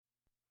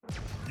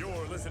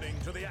You're listening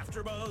to the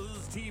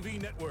AfterBuzz TV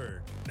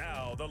Network,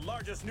 now the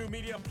largest new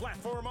media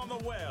platform on the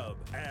web,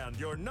 and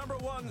your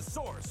 #1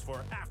 source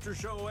for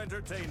after-show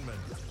entertainment.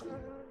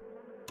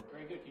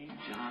 Very good, Keith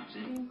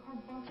Johnson.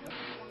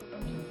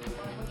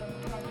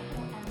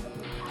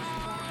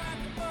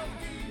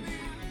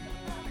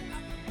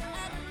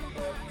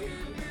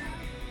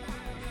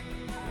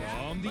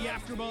 From the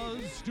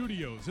AfterBuzz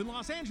Studios in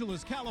Los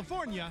Angeles,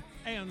 California,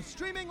 and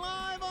streaming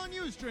live on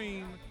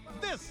Ustream,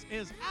 this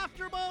is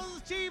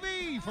AfterBuzz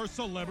TV for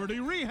Celebrity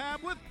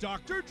Rehab with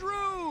Dr.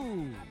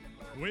 Drew.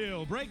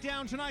 We'll break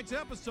down tonight's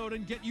episode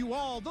and get you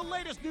all the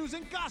latest news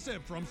and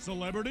gossip from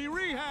Celebrity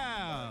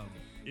Rehab.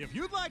 If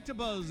you'd like to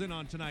buzz in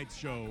on tonight's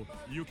show,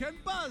 you can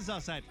buzz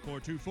us at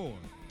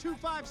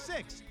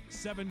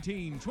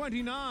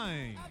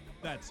 424-256-1729.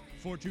 That's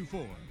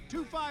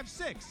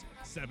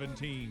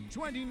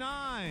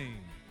 424-256-1729.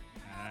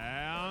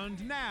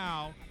 And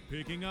now,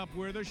 picking up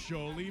where the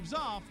show leaves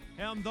off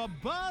and the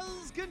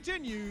buzz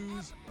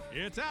continues,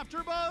 it's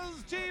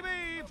AfterBuzz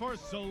TV for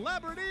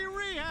Celebrity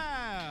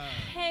Rehab.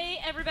 Hey,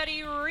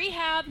 everybody,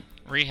 Rehab.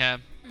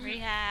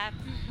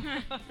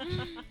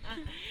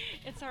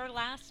 It's our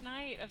last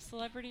night of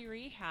Celebrity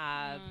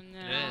Rehab. Oh, no.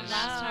 It is.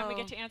 Last time we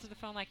get to answer the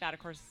phone like that. Of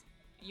course,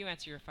 you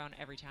answer your phone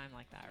every time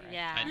like that, right?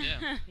 Yeah. I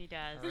do. He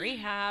does.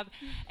 Rehab.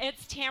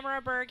 It's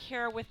Tamara Berg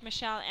here with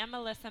Michelle and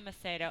Melissa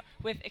Macedo.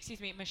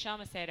 Michelle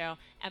Macedo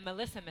and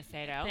Melissa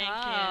Macedo.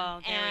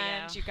 Thank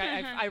and you. There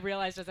we go. you guys, I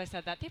realized as I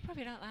said that they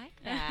probably don't like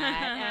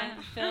that.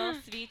 And Phil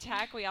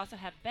Svitek. We also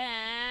have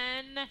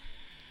Ben,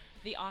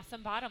 the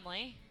awesome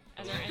Bottomley,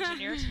 as our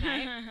engineer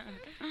tonight.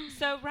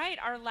 So,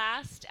 our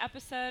last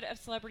episode of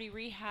Celebrity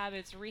Rehab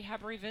is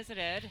Rehab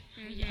Revisited.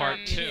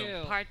 Part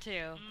two. Part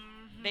 2.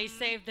 They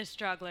saved the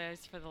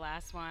strugglers for the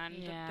last one.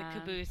 Yeah. The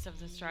caboose of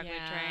the struggler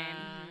train.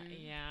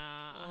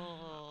 Yeah.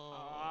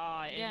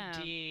 Oh. Yeah.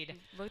 Indeed.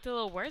 Looked a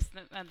little worse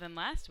than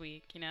last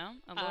week, you know?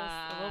 A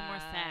little more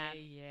sad.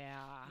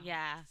 Yeah.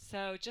 Yeah.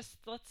 So just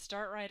let's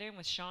start right in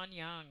with Sean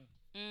Young.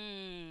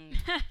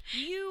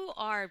 You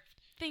are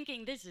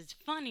thinking this is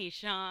funny,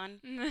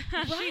 Sean.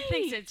 She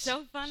thinks it's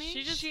so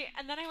funny.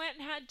 And then I went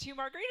and had 2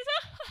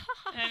 margaritas.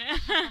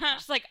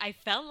 She's like, I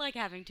felt like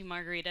having 2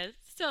 margaritas,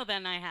 so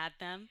then I had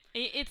them.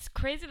 It's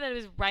crazy that it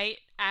was right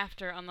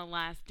after on the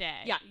last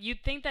day. Yeah.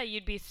 You'd think that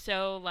you'd be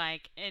so,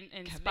 like,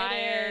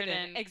 inspired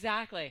and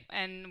exactly.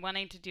 and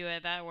wanting to do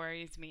it. That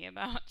worries me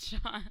about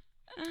Sean.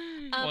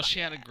 Well,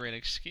 she had a great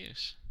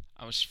excuse.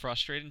 I was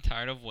frustrated and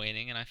tired of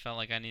waiting, and I felt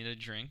like I needed a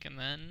drink, and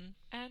then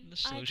the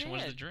solution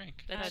was the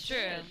drink. That's true.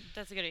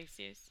 That's a good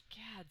excuse.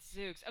 God,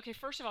 Zooks. Okay,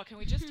 first of all, can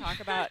we just talk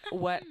about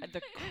what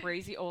the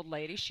crazy old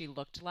lady she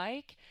looked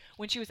like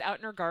when she was out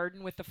in her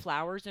garden with the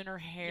flowers in her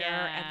hair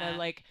and the,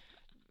 like,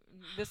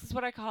 this is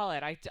what I call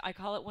it. I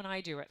call it when I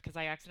do it, because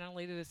I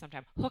accidentally do this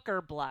sometimes.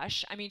 Hooker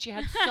blush. I mean, she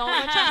had so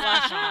much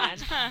blush on.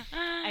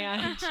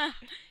 And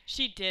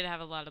she did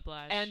have a lot of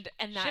blush. And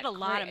she had a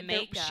lot of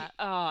makeup.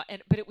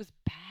 But it was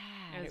bad.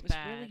 It was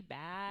bad. really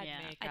bad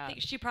makeup. I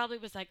think she probably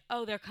was like,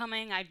 oh, they're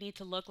coming. I need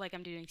to look like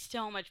I'm doing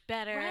so much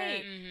better.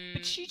 Right. Mm-hmm.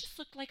 But she just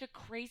looked like a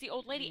crazy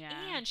old lady. Yeah.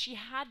 And she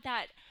had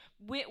that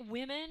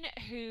women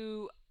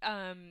who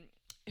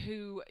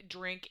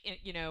drink,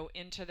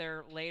 into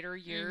their later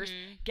years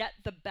get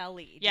the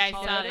belly. Yeah, Did I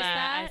you saw notice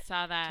that. I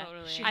saw that.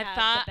 Totally. She I had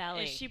thought, the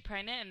belly. is she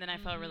pregnant? And then I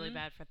felt really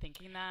bad for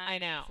thinking that. I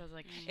know. So I was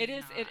like, It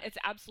is. It's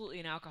absolutely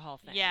an alcohol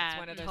thing. Yeah, it's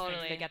one of those totally.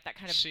 things. They get that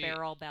kind of See,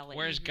 barrel belly.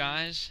 Whereas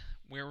guys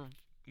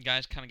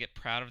kind of get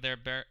proud of their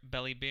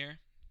belly beer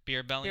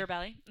belly. Beer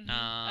belly.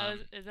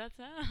 Is that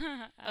so?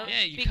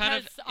 Yeah, you because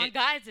kind of. on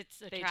guys it's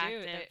They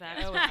attractive. do. That's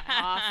It's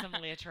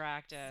awesomely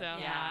attractive. so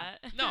yeah.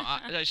 No,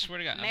 I swear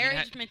to God.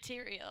 marriage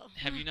material.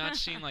 Have you not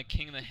seen like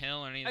King of the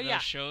Hill or any of Oh, those yeah.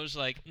 shows?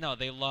 Like, no,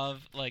 they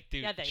love They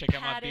check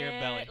out my pat beer it,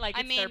 belly. like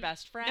it's their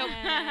best friend.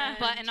 No,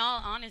 but in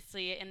all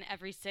honesty, in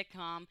every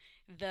sitcom,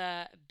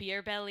 the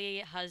beer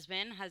belly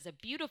husband has a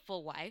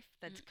beautiful wife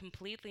that's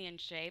completely in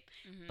shape,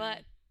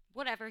 but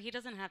whatever, he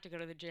doesn't have to go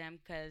to the gym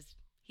because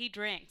he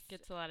drinks.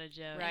 Gets a lot of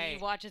jokes. Right.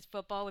 He watches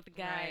football with the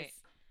guys, Right.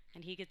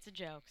 and he gets the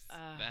jokes.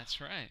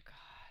 That's right.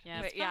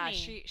 Yeah, But it's yeah,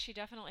 funny. she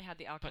definitely had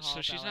the alcohol. But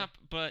so she's belly. not.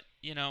 But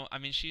I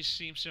mean, she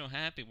seems so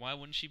happy. Why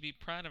wouldn't she be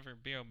proud of her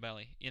beer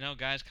belly?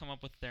 Guys come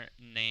up with their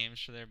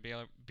names for their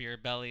beer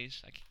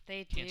bellies.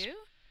 They can't do?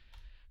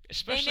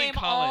 Especially They name in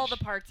college. all the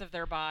parts of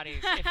their bodies,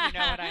 if you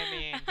know what I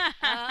mean.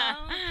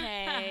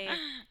 Okay.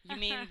 You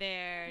mean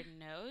their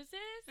noses?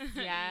 Yes.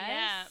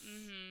 Yeah.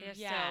 They're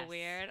Yes. so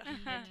weird.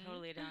 They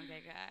totally don't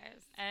get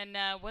guys. And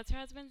what's her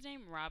husband's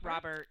name?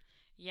 Robert.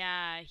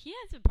 Yeah, he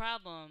has a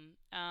problem.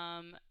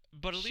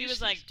 But at she least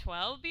was like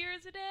 12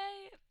 beers a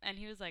day, and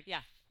he was like,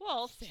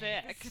 Well, 6.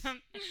 6.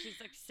 And she's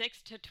like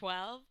 6 to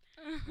 12.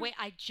 Wait,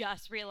 I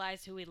just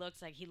realized who he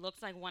looks like. He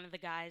looks like one of the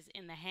guys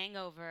in The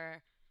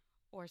Hangover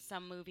or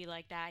some movie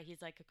like that.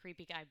 He's like a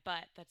creepy guy,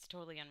 but that's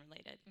totally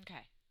unrelated.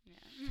 Okay. Yeah.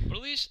 But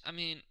at least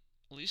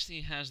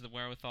he has the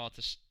wherewithal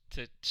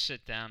to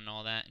sit down and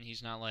all that, and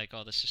he's not like,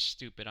 oh, this is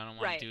stupid. I don't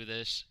want to do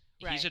this.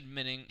 Right. He's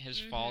admitting his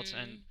faults,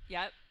 and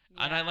Yep.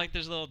 and I like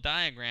this little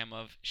diagram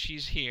of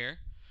she's here,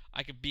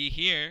 I could be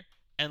here,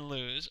 and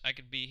lose. I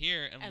could be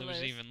here and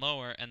lose even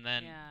lower, and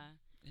then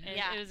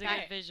Yeah, It was a that-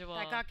 good visual.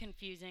 That got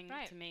confusing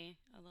Right. to me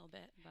a little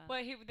bit. But.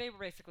 Well, they were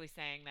basically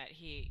saying that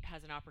he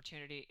has an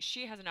opportunity.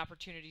 She has an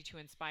opportunity to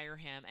inspire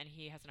him, and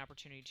he has an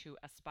opportunity to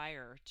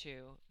aspire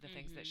to the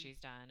things that she's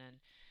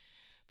done.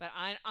 But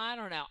I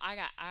don't know. I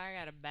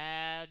got a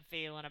bad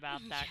feeling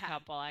about that Yeah.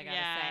 couple. I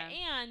gotta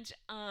say. And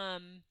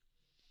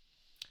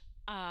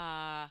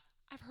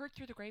I've heard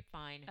through the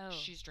grapevine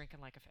she's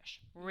drinking like a fish.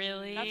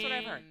 Really? That's what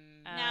I've heard.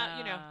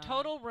 Now,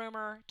 total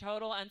rumor,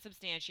 total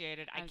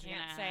unsubstantiated. I was can't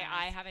gonna say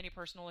I ask. have any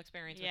personal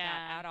experience with Yeah.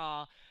 that at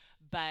all.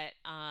 But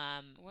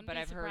Wouldn't but be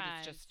I've heard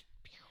surprised. it's just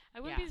I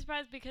wouldn't be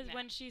surprised because No.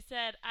 when she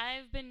said,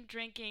 "I've been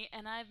drinking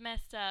and I've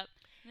messed up,"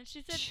 and then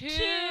she said two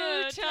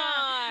times.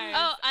 times.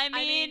 Oh, I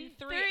mean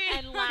three,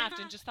 and laughed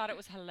and just thought it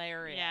was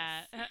hilarious.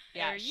 Yeah.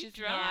 Yeah, Are you she's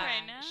drunk not,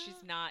 right now?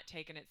 She's not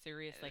taking it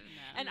seriously.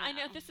 No. And I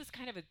know this is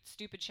kind of a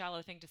stupid,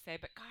 shallow thing to say,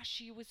 but gosh,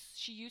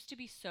 she used to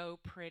be so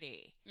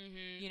pretty.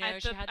 Mm-hmm. You know,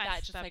 she had that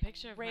just like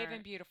picture of raven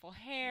her. beautiful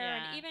hair,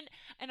 Yeah.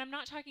 and I'm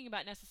not talking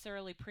about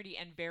necessarily pretty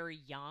and very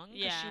young, 'cause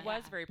Yeah. she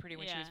was Yeah. very pretty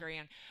when she was Yeah. very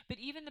young. But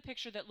even the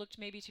picture that looked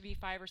maybe to be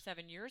 5 or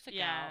 7 years ago,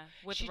 Yeah,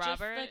 with she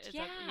Robert. just looked, is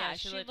that- yeah,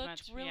 she she looked looked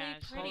much, really yeah,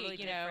 pretty. Totally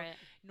You know, different.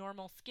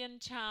 normal skin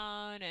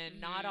tone and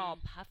not all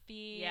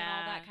puffy and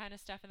all that kind of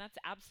stuff, and that's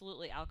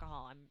absolutely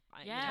alcohol.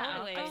 Yeah,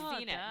 Totally. I've alcohol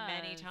seen it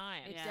many does.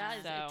 times. It Yeah.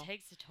 does. So, It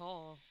takes a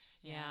toll.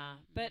 yeah.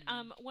 But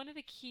one of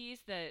the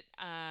keys that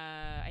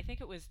I think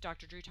it was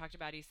Dr. Drew talked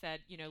about, he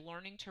said,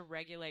 learning to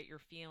regulate your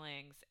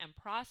feelings and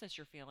process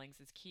your feelings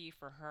is key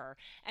for her.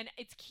 And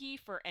it's key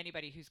for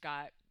anybody who's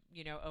got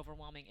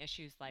overwhelming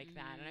issues like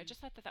that. And I just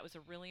thought that was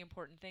a really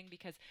important thing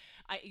because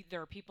there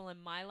are people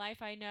in my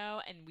life I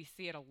know, and we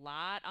see it a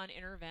lot on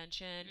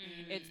Intervention.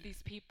 It's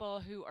these people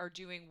who are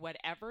doing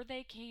whatever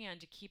they can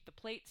to keep the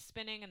plates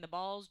spinning and the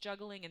balls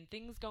juggling and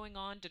things going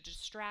on to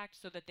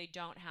distract so that they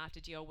don't have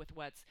to deal with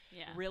what's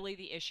really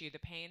the issue, the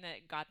pain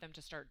that got them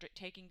to start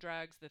taking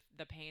drugs,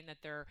 the pain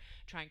that they're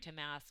trying to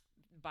mask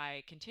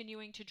by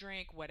continuing to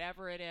drink,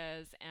 whatever it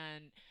is.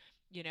 And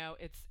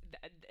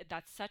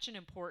that's such an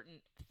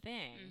important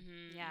thing.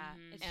 Yeah.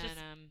 It's And,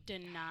 just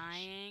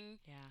denying.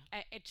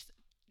 Yeah. It's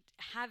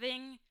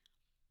having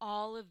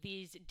all of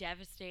these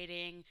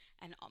devastating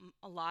and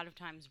a lot of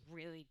times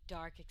really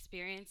dark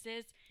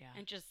experiences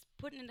and just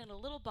putting it in a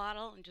little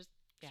bottle and just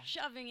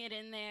shoving it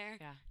in there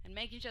and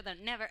making sure that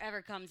it never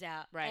ever comes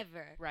out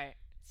ever. Right.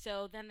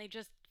 So then they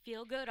just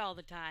feel good all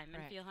the time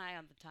and Right. feel high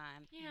all the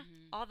time. Yeah.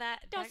 All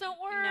that Doesn't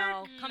work.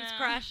 No, comes No.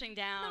 crashing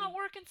down. Not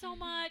working so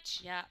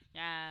much. Yeah.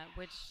 Yeah,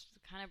 which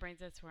kind of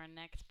brings us to our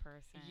next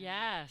person.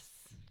 Yes.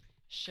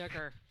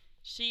 Sugar.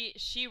 She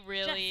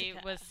really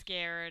Jessica. was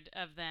scared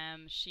of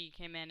them. She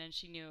came in and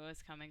she knew it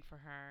was coming for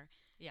her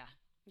Yeah.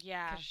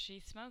 Yeah. because she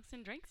smokes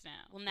and drinks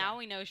now. Well, now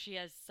we know she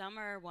has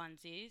summer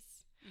onesies.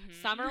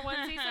 Summer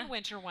onesies and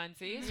winter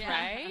onesies, Yeah.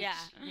 right?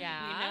 Yeah.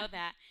 Yeah. We know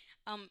that.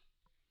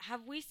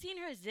 Have we seen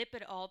her zip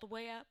it all the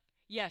way up?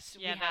 Yes,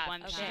 Yeah, we that have.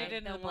 one She time. did it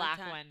in The the one black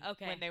time. one.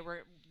 Okay. When they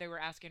were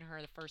asking her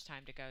the first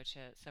time to go to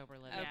Sober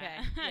Living. Okay.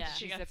 Yeah. Yeah.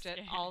 She got zipped it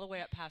scared. all the way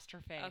up past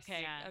her face.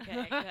 Okay. Yeah. Okay.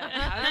 Good.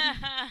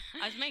 I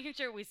was making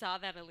sure we saw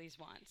that at least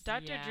once.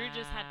 Dr. Drew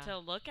just had Yeah. to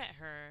look at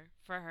her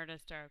for her to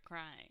start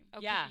crying.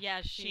 Okay, Yeah.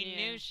 Yeah. She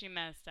knew she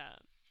messed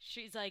up.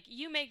 She's like,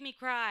 you make me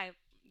cry.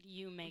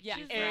 You make Yeah,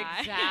 me cry.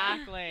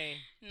 exactly.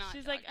 Not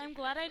She's like, Dr. I'm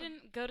glad I Drew.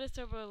 didn't go to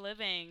Sober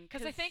Living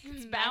 'Cause I think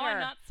it's now better. I'm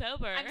not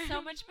sober. I'm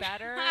so much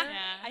better.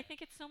 Yeah. I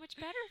think it's so much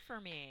better for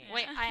me.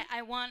 Wait,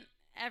 I want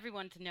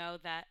everyone to know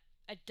that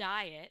a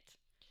diet,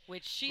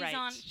 which she's Right.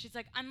 on, she's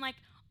like, I'm like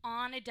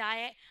on a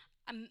diet.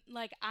 I'm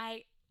like,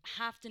 I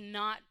have to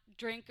not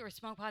drink or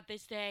smoke pot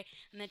this day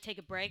and then take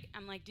a break.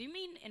 I'm like, do you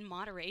mean in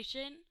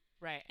moderation?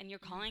 Right. And you're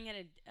calling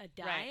it a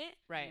diet?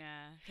 Right.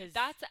 Yeah. 'Cause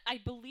I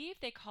believe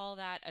they call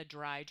that a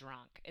dry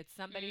drunk. It's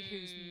somebody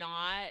who's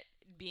not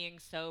being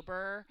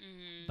sober,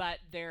 but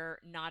they're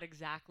not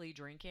exactly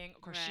drinking.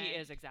 Of course, she Right.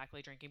 is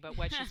exactly drinking, but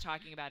what she's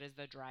talking about is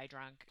the dry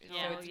drunk.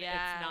 Yeah. So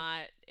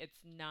Yeah. it's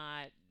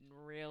not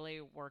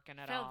really working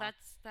at Phil, all.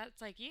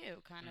 that's like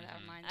you, kind of. That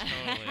Mhm. reminds me.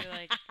 Totally. You're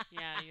like,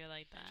 yeah, you're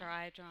like that.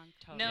 Dry drunk.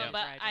 Totally No, Yeah.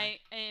 but dry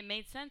drunk. it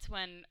made sense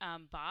when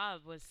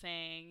Bob was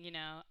saying,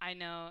 I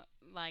know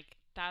like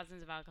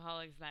thousands of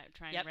alcoholics that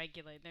try and Yep.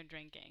 regulate their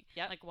drinking.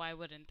 Yep. Like, why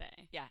wouldn't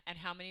they? Yeah, and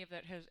how many of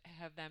that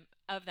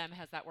of them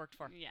has that worked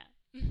for? Yeah.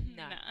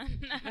 None.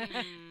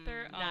 Mm,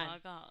 They're all none.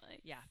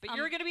 alcoholics. Yeah, but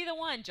you're gonna be the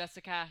one,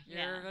 Jessica.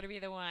 You're Yeah. gonna be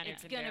the one. who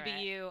It's can gonna do be it.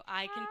 you.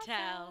 I can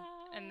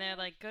tell. And they're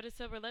like, go to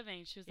Sober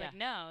Living. She was like, Yeah.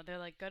 no. They're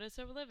like, go to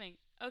Sober Living.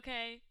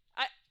 Okay.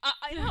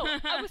 I know.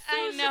 I was so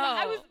I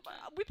know.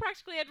 we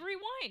practically had to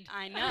rewind.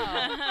 I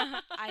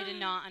know. I did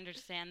not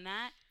understand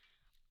that,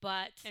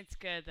 but It's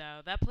good,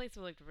 though. That place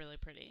looked really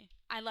pretty.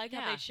 I like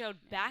how Yeah. they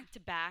showed back to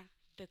back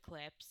the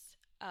clips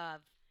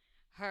of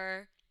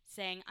her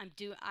saying,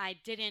 I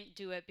didn't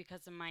do it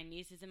because of my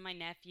nieces and my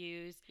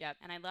nephews, Yep.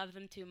 and I love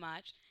them too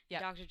much."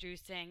 Yep. Dr. Drew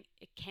saying,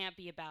 "It can't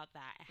be about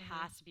that. It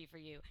has to be for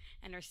you."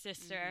 And her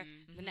sister,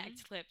 the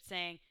next clip,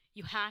 saying,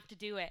 "You have to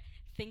do it.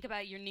 think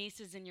about your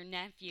nieces and your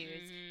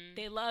nephews. Mhm.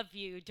 They love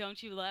you.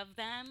 Don't you love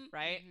them?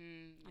 Right?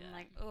 I'm Yeah.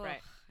 like, oh,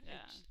 Right.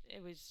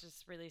 it was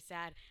just really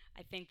sad.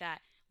 I think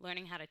that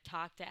learning how to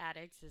talk to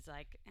addicts is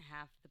like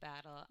half the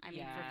battle. I mean,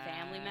 for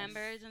family Yes.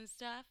 members and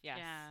stuff. Yes.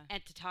 Yeah.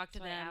 And to talk to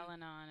That's why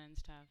them, Al-Anon and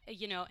stuff.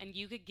 you know, and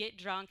you could get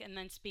drunk and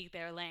then speak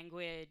their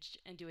language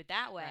and do it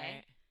that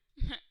way.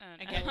 Right.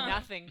 And get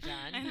nothing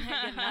done. And then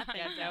get nothing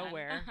Get done.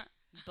 nowhere.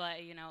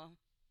 But, you know,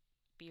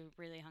 be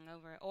really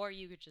hungover. Or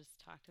you could just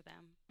talk to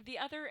them. The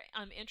other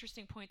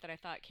interesting point that I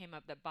thought came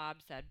up that Bob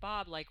said,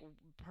 Bob, like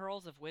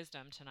pearls of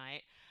wisdom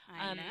tonight.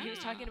 I know. He was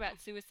talking about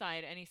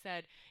suicide, and he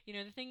said, you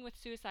know, the thing with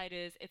suicide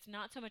is it's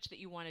not so much that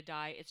you want to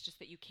die, it's just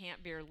that you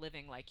can't bear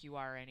living like you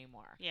are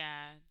anymore.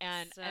 Yeah.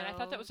 And I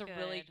thought that was So a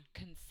really good.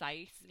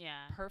 concise,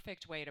 Yeah.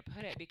 perfect way to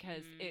put it,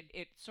 because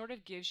it sort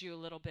of gives you a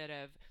little bit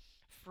of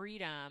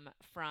freedom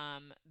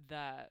from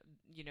the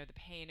the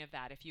pain of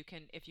that. If you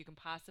can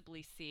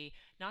possibly see,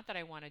 not that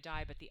I want to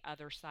die, but the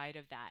other side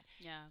of that,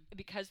 Yeah.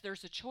 because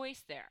there's a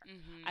choice there.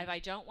 If I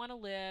don't want to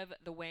live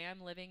the way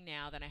I'm living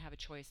now, then I have a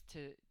choice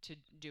to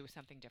do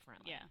something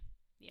differently. Yeah.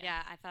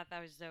 Yeah. I thought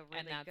that was a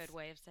really that's good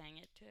way of saying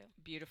it, too.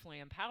 Beautifully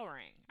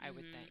empowering, I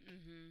would think.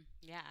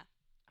 Yeah.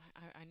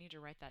 I need to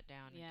write that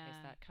down in Yeah.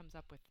 case that comes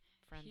up with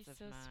friends He's of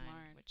so mine,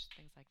 smart. which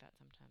things like that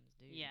sometimes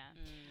do. Yeah.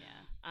 Mm.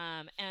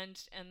 Yeah.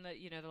 And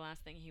the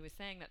last thing he was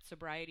saying, that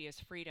sobriety is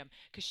freedom,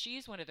 because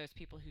she's one of those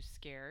people who's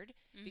scared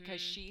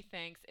because she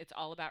thinks it's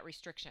all about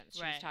restrictions.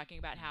 She was Right. talking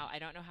about how I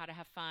don't know how to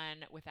have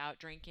fun without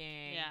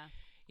drinking. Yeah.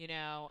 You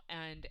know,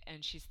 and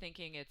she's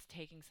thinking it's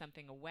taking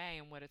something away,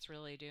 and what it's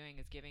really doing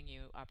is giving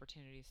you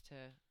opportunities to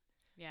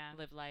Yeah.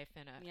 live life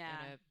in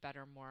a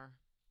better, more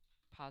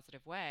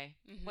positive way.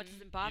 What does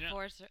Bob You know-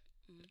 Forster?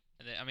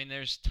 I mean,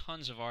 there's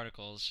tons of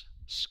articles,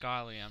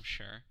 scholarly, I'm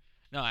sure.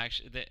 No,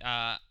 actually,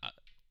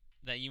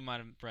 that you might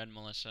have read,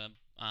 Melissa,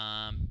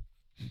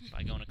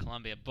 by going to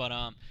Columbia.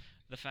 But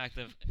the fact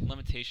of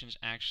limitations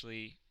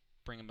actually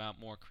bring about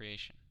more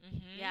creation.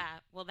 Mm-hmm. Yeah.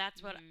 Well,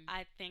 that's what Mhm.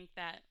 I think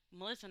that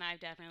Melissa and I have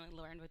definitely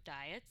learned with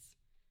diets.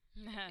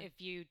 If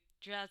you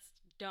just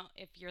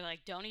if you're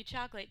like, don't eat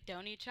chocolate,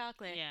 don't eat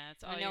chocolate. Yeah,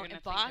 it's all I you're know gonna in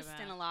think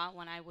Boston about. a lot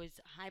when I was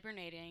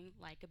hibernating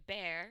like a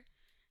bear,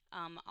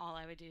 all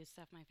I would do is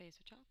stuff my face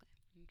with chocolate.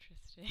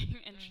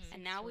 Interesting. Interesting.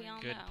 And now we story.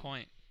 all Good know.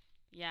 point.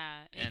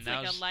 Yeah, And it's that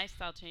like was- a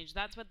lifestyle change.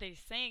 That's what they're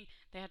saying.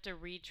 They have to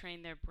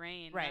retrain their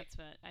brain. Right. That's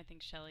what I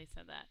think Shelley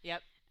said that.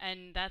 Yep.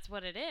 And that's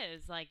what it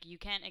is. Like, you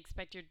can't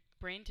expect your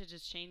brain to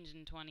just change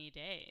in 20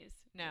 days.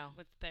 No.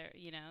 With their,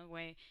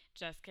 way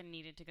Jessica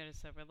needed to go to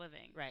sober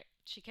living. Right.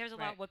 She cares a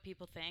Right. lot what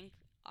people think.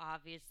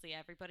 Obviously,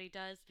 everybody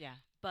does. Yeah.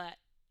 But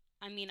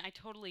I mean, I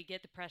totally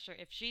get the pressure.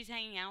 If she's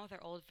hanging out with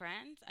her old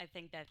friends, I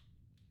think that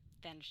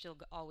then she'll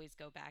always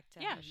go back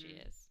to Yeah. how she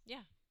is.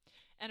 Yeah.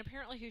 And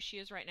apparently who she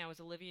is right now is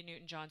Olivia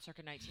Newton-John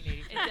circa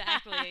 1983.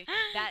 Exactly.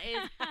 That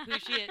is who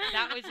she is.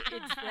 That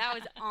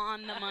was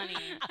on the money.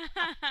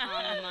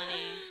 On the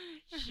money.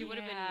 She would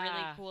have been really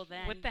Yeah. cool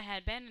then. With the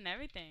headband and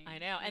everything. I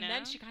know. you And then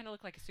know? she kind of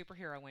looked like a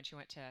superhero when she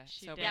went to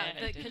She sober did. yeah,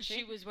 living, didn't because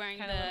she was wearing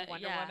Kinda the like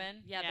Wonder yeah,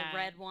 Woman? Yeah, Yeah. the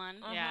red one.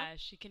 Yeah,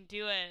 she can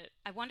do it.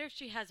 I wonder if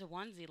she has a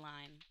onesie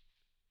line.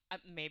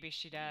 Maybe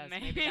she does.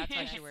 Maybe. Maybe that's why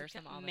she Jessica, wears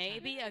them all the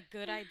maybe time. a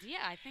good idea.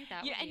 I think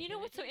that. Yeah, would and be you a know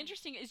good what's so idea.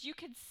 interesting is you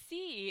could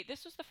see,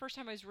 this was the first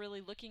time I was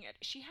really looking at,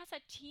 she has a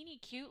teeny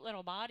cute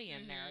little body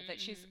in there that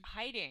she's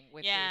hiding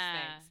with yeah.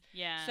 these things.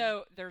 Yeah.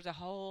 So there's a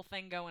whole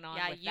thing going on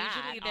Yeah, with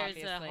usually that,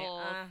 there's a obviously. whole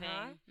Uh-huh.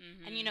 thing.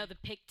 Mhm. And you know the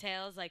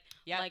pigtails, like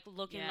Yep. like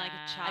looking like a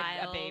Yeah.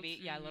 child, A baby,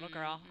 yeah, little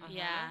girl. Mhm. Uh-huh.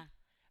 Yeah,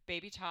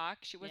 Baby talk.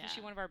 She wasn't she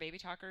Yeah. one of our baby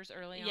talkers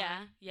early yeah,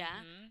 on?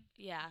 yeah, Mhm.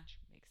 yeah, Which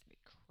makes me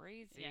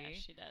crazy. Yeah,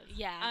 she does.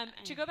 yeah.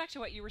 To go back to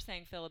what you were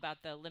saying, Phil,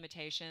 about the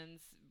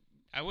limitations,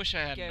 I wish I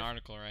had Give- an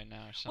article right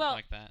now or something Well-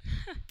 like that.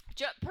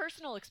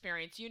 personal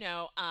experience,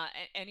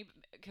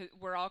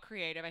 we're all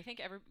creative. I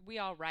think we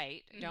all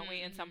write, don't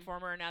we, in some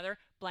form or another?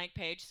 Blank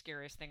page,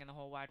 scariest thing in the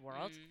whole wide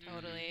world.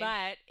 Totally.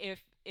 But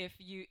if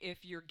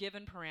you're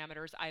given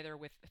parameters either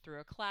through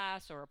a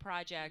class or a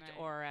project Right.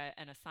 or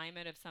an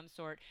assignment of some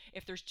sort,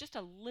 if there's just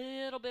a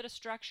little bit of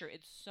structure,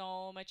 it's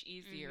so much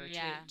easier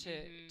Yeah.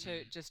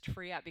 to just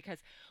free up, because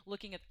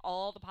looking at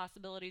all the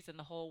possibilities in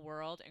the whole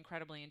world,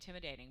 incredibly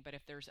intimidating. But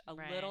if there's a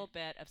Right. little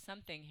bit of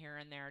something here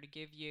and there to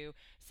give you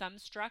some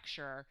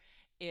structure,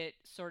 it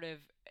sort of,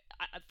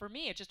 for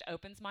me, it just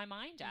opens my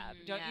mind up.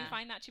 Don't you Yeah.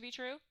 find that to be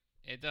true?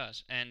 It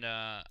does, and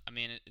I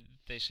mean,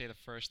 they say the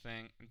first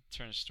thing in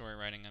terms of story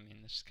writing. I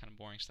mean, this is kind of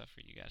boring stuff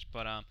for you guys,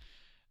 but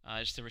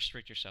is to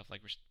restrict yourself.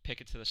 Like, pick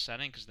it to the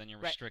setting, because then you're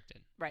Right.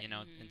 restricted. Right. You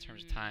know, in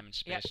terms of time and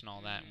space and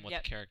all that, and what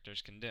Yep. the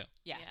characters can do,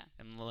 Yeah. Yeah.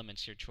 and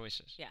limits your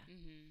choices. Yeah.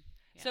 Mm-hmm.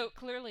 Yeah. So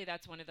clearly,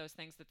 that's one of those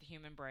things that the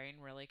human brain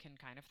really can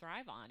kind of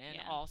thrive on in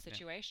Yeah. all Yeah.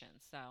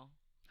 situations. So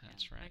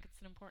That's I right. think it's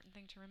an important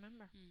thing to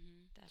remember.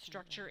 Mm-hmm.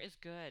 Structure is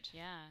good.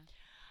 Yeah.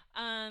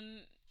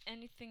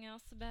 Anything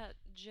else about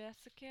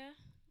Jessica?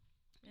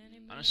 On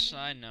Anybody? a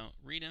side note,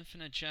 read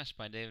Infinite Jest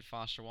by David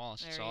Foster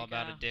Wallace. It's There all you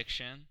about go.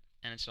 addiction,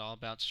 and it's all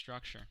about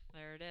structure.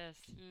 There it is.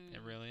 It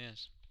really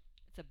is.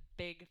 It's a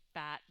big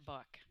fat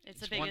book.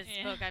 It's It's the one-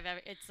 biggest book I've ever.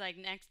 It's like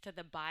next to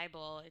the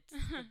Bible. It's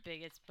the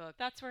biggest book.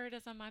 That's where it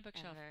is on my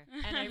bookshelf.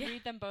 Ever. And I Yeah.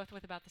 read them both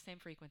with about the same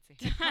frequency.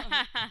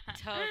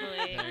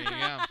 Totally. There you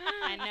go.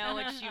 I know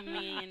what you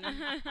mean.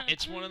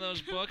 It's one of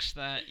those books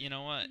that, you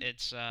know what,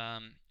 it's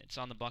on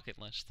the bucket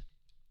list.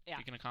 Yeah. If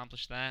you can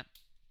accomplish that,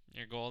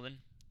 you're golden.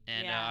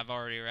 And Yeah. I've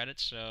already read it,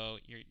 so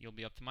you'll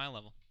be up to my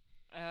level.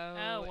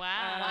 Oh,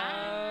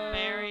 wow.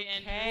 Very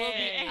okay. We'll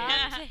be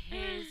up to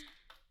his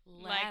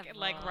like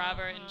level.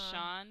 Robert and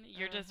Sean,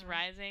 you're just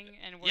rising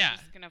and we're Yeah.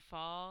 just gonna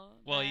fall.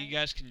 Well, back? you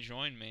guys can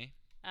join me.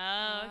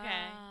 Oh,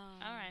 okay. Oh.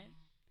 All right.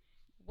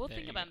 We'll There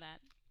think you about go.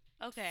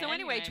 that. Okay. So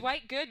anyway, Anyway.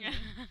 Dwight Gooden.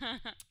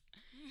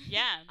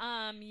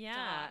 Yeah.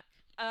 Yeah.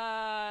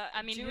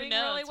 I mean, doing who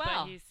knows? really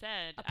well. But he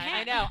said.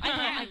 I know. I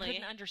Apparently.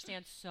 couldn't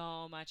understand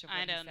so much of what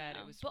I he don't said.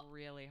 know. It was But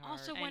really hard.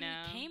 Also, I when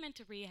know. he came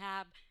into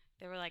rehab,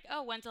 they were like,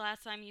 "Oh, when's the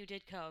last time you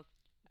did coke?"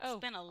 It's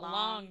been a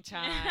long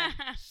time.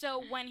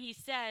 So when he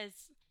says,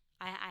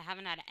 I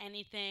haven't had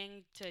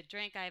anything to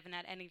drink, I haven't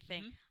had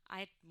anything, Mhm.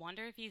 I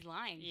wonder if he's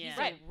lying. Yeah. He's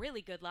Right. a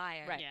really good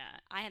liar. Right. Yeah.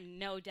 I had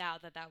no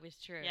doubt that that was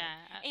true. Yeah.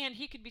 And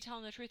he could be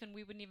telling the truth, and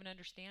we wouldn't even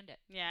understand it.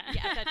 Yeah.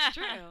 Yeah, that's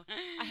true.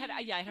 I had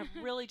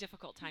a really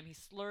difficult time. He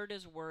slurred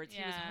his words.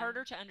 He was Yeah.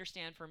 harder to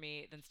understand for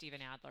me than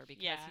Steven Adler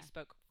because Yeah. he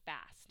spoke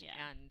fast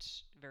Yeah. and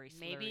very slurry.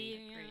 Maybe, you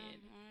know, Agreed.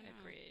 I don't know.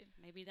 Agreed.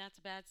 Maybe that's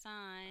a bad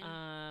sign.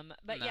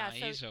 But Nah, yeah, so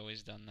he's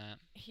always done that.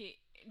 I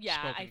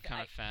Spoken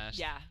kind of fast.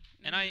 yeah.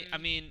 And I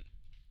mean,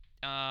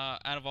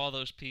 out of all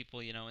those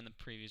people, you know, in the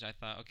previews, I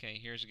thought, okay,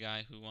 here's a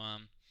guy who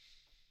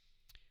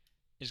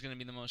is going to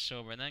be the most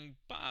sober. And then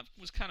Bob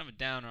was kind of a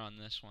downer on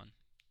this one.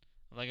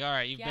 Like, all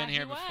right, you've Yeah, been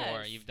here he before.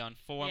 was. You've done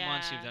 4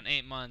 months. You've Yeah. done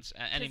 8 months.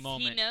 At any 'Cause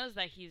moment. he knows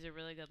that he's a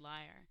really good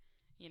liar.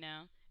 You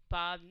know,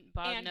 Bob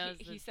And knows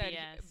he the said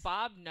BS.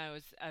 Bob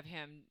knows of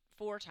him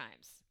 4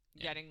 times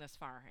Yeah. getting this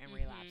far and Mhm.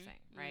 relapsing,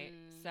 right?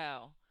 Mm.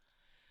 So,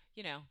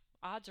 you know,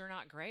 odds are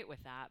not great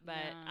with that.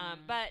 But No.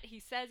 but he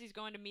says he's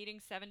going to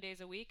meetings 7 days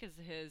a week because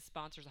his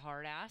sponsor's a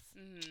hard ass.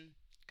 Mhm.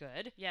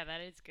 Good. Yeah,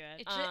 that is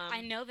good. It's I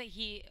Um, know that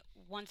he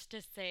wants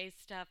to say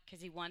stuff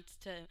because he wants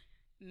to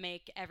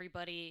make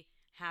everybody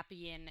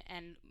happy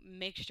and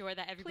make sure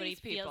that everybody Please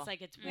people. feels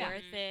like it's Yeah.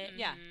 worth it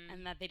Yeah.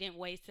 and that they didn't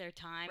waste their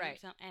time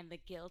Right. and the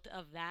guilt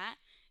of that.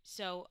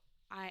 So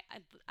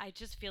I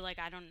just feel like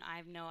I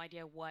have no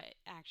idea what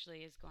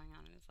actually is going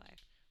on in his life.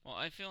 Well,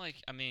 I feel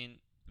like, I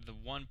mean, the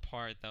one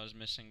part that was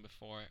missing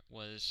before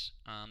was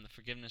the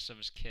forgiveness of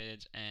his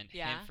kids and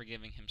Yeah. him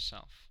forgiving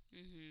himself.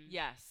 Mm-hmm.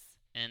 Yes.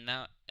 And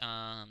that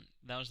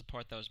was the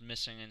part that was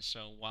missing. And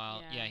so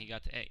while Yeah. he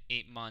got to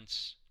 8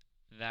 months,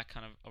 that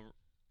kind of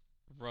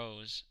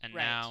rose, and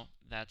Right. now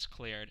that's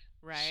cleared.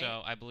 Right.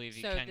 So I believe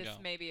he So can this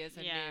go. maybe is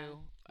a Yeah.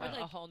 new, Or a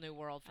like- whole new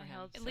world for I him.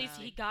 hope At least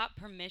so. he got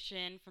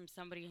permission from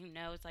somebody who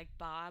knows, like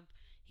Bob.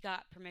 He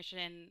got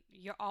permission.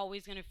 You're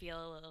always going to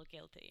feel a little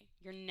guilty.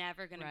 You're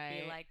never going to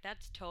Right. be like,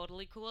 that's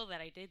totally cool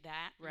that I did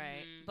that.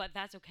 Right. Mhm. But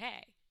that's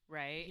okay.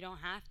 Right. You don't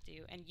have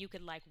to. And you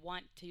could, like,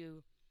 want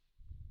to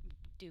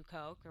do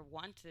coke or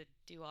want to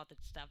do all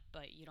that stuff,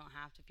 but you don't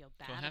have to feel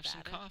bad Go have about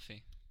some it.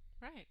 coffee.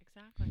 Right.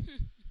 Exactly.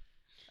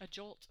 A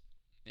jolt.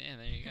 Yeah,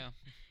 there you go.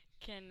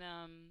 Can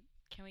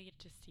we get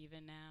to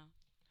Steven now?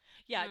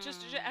 Yeah,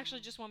 actually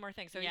just one more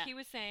thing. So Yeah. he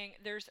was saying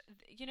there's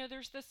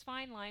this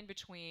fine line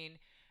between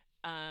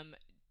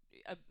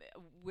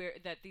where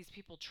that these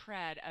people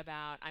tread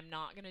about I'm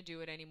not going to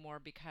do it anymore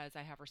because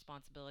I have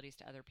responsibilities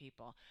to other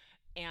people.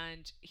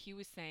 And he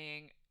was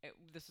saying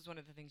this is one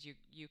of the things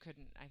you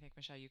couldn't, I think,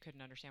 Michelle, you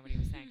couldn't understand what he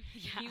was saying.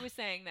 He was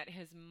saying that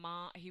his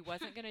mom, he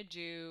wasn't going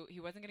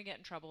to get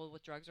in trouble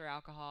with drugs or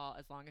alcohol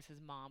as long as his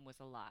mom was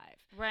alive.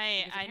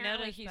 Right. Because I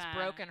apparently noticed he's that.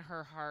 broken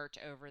her heart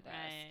over this.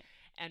 Right.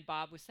 And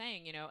Bob was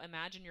saying,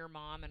 imagine your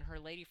mom and her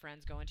lady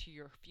friends going to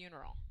your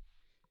funeral.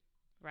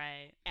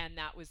 Right. And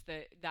that was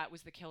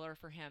the killer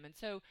for him. And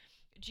so,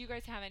 do you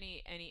guys have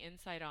any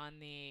insight on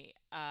the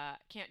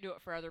can't do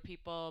it for other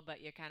people,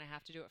 but you kind of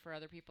have to do it for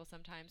other people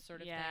sometimes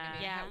sort of thing? I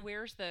mean, Yeah.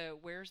 where's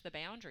the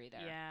boundary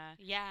there? Yeah.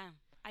 Yeah.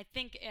 I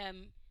think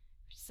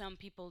some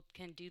people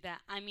can do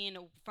that. I mean,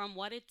 from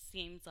what it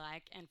seems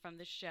like and from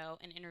the show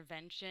and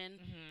Intervention,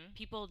 Mm-hmm.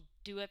 people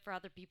do it for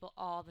other people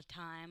all the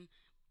time,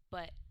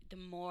 but the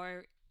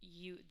more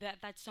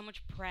that's so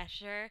much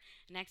pressure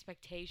and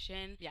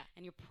expectation, Yeah.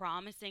 and you're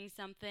promising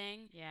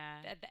something, Yeah.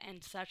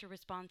 and such a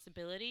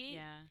responsibility,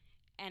 Yeah.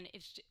 and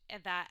it's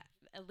that,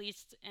 at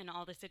least in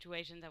all the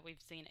situations that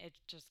we've seen, it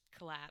just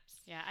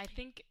collapsed. Yeah. I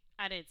think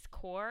at its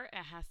core,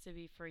 it has to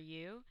be for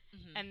you,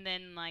 Mm-hmm. and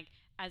then like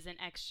as an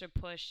extra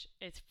push,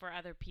 it's for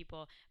other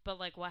people. But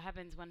like, what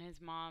happens when his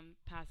mom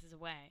passes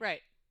away?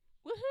 Right.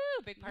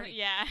 Woohoo! Big party.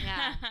 Yeah.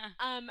 Yeah.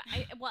 And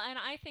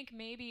I think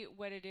maybe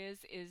what it is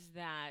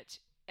that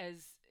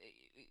as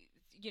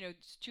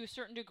to a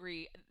certain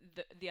degree,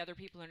 the other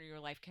people in your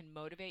life can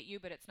motivate you,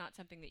 but it's not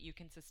something that you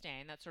can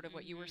sustain. That's sort of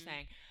what you were Mhm.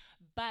 saying.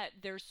 But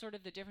there's sort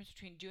of the difference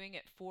between doing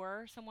it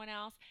for someone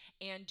else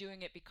and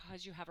doing it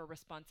because you have a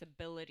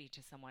responsibility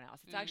to someone else.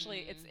 It's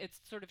actually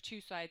it's sort of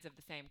two sides of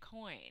the same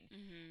coin.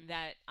 Mhm.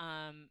 That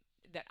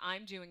that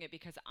I'm doing it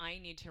because I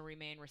need to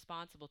remain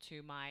responsible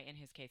to my, in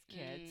his case,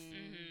 kids,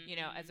 you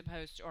know, as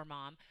opposed to, or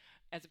mom,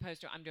 as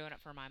opposed to I'm doing it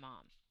for my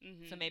mom.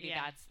 So maybe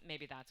that's one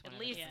at of the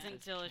least things that's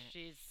until trying-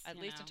 she's at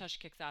you least know. until she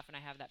kicks off and I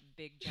have that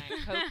big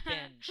giant Coke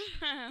binge.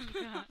 Oh,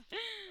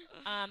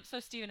 God. So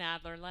Steven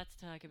Adler, let's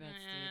talk about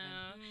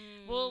Yeah.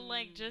 Steven. Well,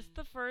 like just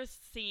the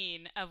first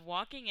scene of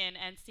walking in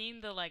and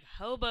seeing the like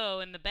hobo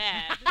in the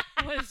bed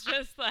was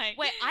just like.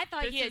 Wait, I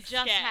thought this he had is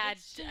just had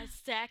sketch.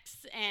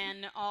 sex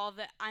and all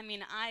the. I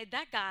mean,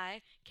 that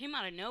guy came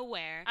out of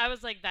nowhere. I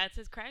was like, that's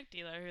his crack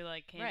dealer who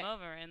like came Right.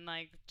 over and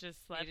like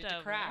just slept Needed to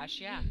over. crash,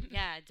 yeah.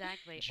 Yeah,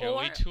 exactly.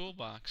 Joey Or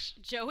Toolbox.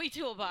 Joey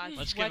Toolbox.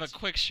 Let's give a What's-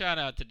 quick shout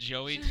out to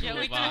Joey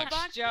Joey Toolbox.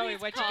 Toolbox? Joey,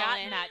 Please what you call got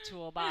in. in that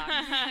toolbox?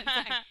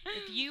 Exactly.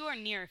 If you are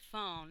near a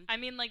phone, I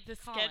mean, like the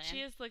Call in.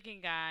 sketchiest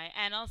looking guy,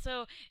 and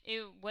also,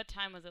 what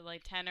time was it?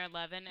 Like 10 or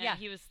 11, and Yeah.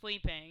 he was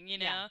sleeping. You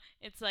know, Yeah.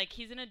 It's like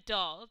he's an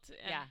adult,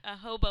 Yeah. a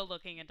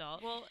hobo-looking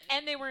adult. well,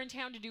 And they were in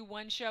town to do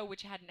one show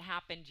which hadn't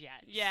happened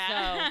yet.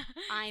 yeah,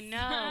 I know.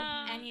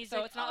 And he's So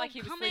like, it's not "Oh, like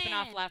he was come sleeping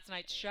off in." last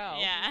night's show.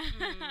 yeah.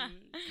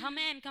 Come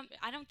in, come.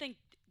 I don't think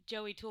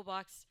Joey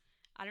Toolbox.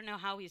 I don't know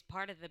how he's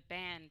part of the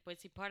band.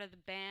 Was he part of the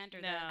band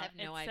or No, I have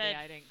no it idea. said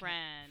I didn't.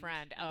 friend.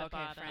 Friend. at Oh, the okay.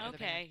 bottom. Friend of the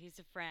Okay, band. he's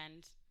a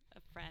friend. A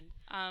friend.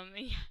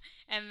 Yeah.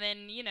 And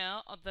then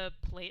the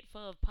plate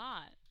full of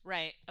pot,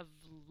 Right. a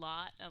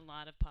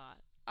lot of pot.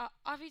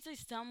 Obviously,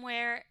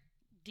 somewhere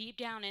deep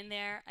down in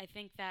there, I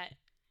think that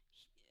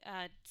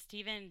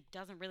Steven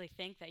doesn't really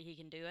think that he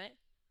can do it.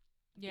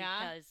 Yeah.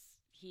 Because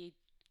he.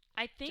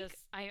 I think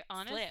Just I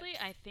honestly slips.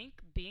 I think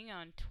being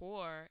on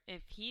tour,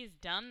 if he's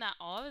done that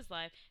all of his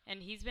life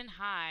and he's been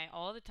high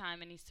all the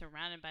time and he's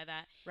surrounded by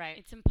that, Right.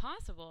 it's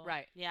impossible.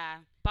 Right. Yeah.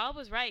 Bob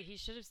was right. He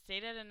should have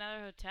stayed at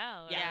another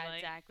hotel. Or Yeah. like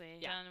Exactly.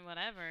 done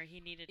whatever he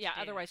needed Yeah. to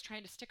do. Otherwise,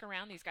 trying to stick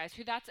around these guys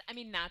who that's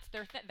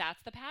their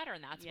that's the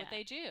pattern. That's Yeah. what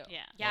they do.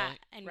 Yeah. Yeah, Well,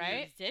 and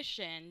right?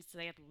 musicians,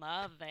 they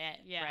love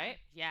it. Yeah. Right.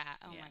 Yeah.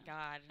 Oh Yeah. my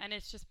God. And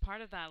it's just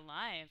part of that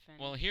life. And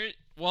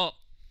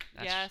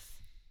That's, Yes.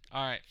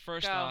 All right.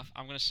 First Go. off,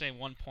 I'm gonna say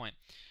one point.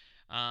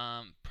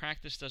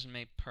 Practice doesn't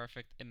make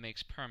perfect; it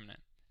makes permanent.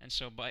 And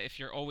so, if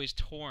you're always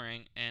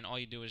touring and all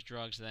you do is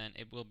drugs, then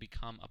it will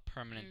become a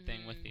permanent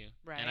thing with you.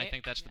 And I Right.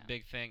 think that's the Yeah.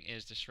 big thing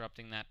is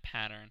disrupting that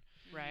pattern.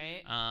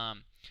 Right.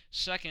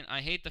 Second,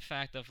 I hate the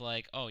fact of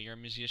like, oh, you're a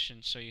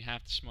musician, so you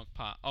have to smoke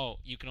pot. Oh,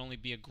 you can only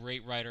be a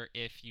great writer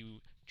if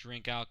you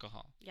drink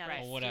alcohol. Yeah, Right.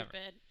 that's Or whatever.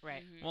 stupid.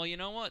 Right. Mhm. Well, you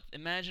know what?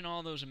 Imagine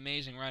all those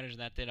amazing writers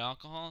that did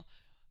alcohol.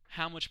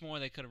 How much more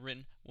they could have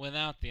written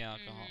without the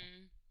alcohol.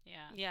 Mhm.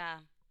 Yeah. Yeah.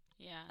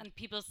 Yeah. And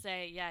people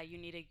say, yeah, you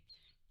need to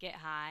get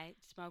high,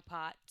 smoke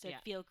pot to Yeah.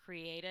 feel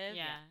creative.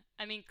 Yeah.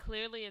 I mean,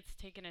 clearly it's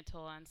taken a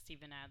toll on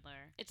Steven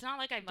Adler. It's not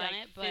like I've Like, done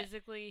it, but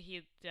physically,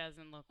 he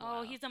doesn't look oh,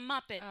 well. he's a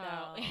muppet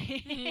Oh. though.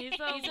 he's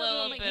a He's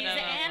little bit he's of an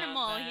a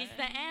animal. Muppet. He's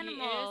the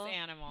animal. He is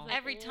animal. Like,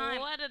 Every time.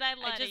 What did I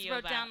lie I to just you wrote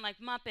about? down like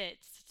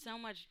Muppets. So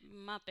much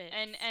Muppets.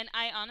 And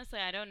I honestly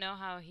I don't know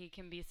how he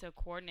can be so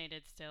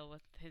coordinated still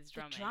with his the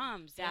drumming.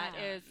 drums. That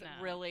yeah. is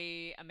No.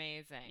 really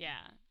amazing.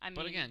 Yeah. I mean,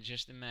 But again,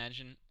 just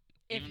imagine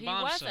If even he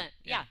Bob said- wasn't,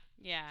 yeah.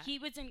 yeah. He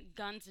was in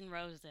Guns N'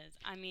 Roses.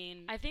 I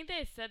mean, I think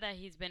they said that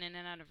he's been in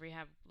and out of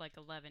rehab like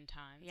 11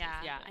 times. or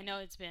yeah, Yeah. I know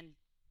it's been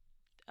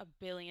a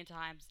billion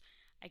times.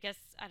 I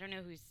guess I don't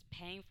know who's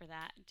paying for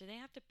that. Do they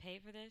have to pay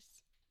for this?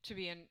 To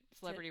be in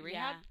celebrity To-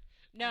 rehab. yeah.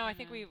 No, I I don't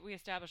think know. we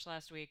established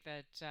last week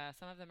that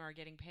some of them are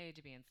getting paid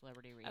to be in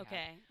celebrity rehab.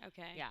 Okay.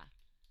 Okay. Yeah.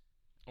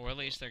 or at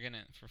least they're getting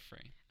it for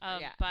free.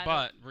 Yeah.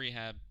 But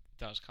rehab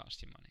does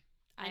cost you money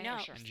I I know.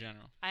 for sure. in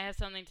general. I have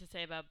something to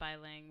say about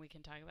Biling. We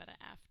can talk about it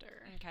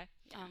after. Okay.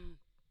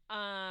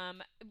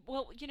 Um.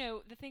 Well, you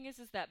know, the thing is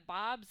that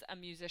Bob's a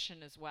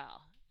musician as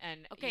well,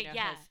 and Okay. you know,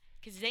 yeah. has-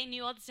 Because they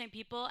knew all the same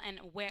people, and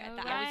where Oh,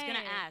 I was gonna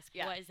right. ask,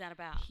 Yeah. what is that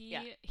about?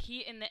 He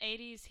in the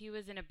 80s he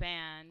was in a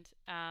band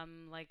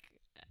like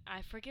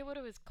I forget what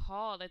it was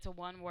called. It's a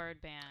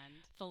one-word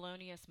band.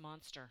 Thelonious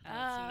Monster. It's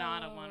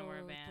not a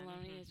one-word Oh, band.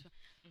 Thelonious-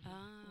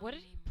 Oh. What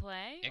did he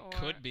play? It or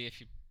could be if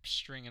you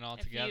string it all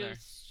if together. you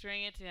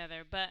string it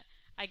together, but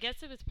I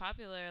guess it was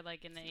popular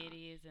like in the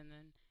 80s and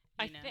then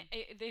I you know. think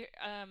they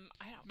I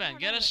don't. Ben, I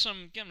get don't us know.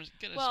 some, get us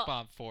Well,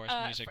 Bob Forrest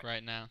music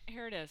right now.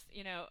 Here it is.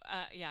 You know,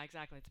 yeah,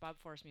 exactly. It's Bob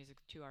Forrest music,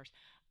 2 hours.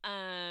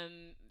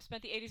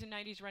 Spent the 80s and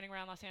 90s running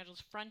around Los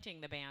Angeles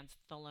fronting the band's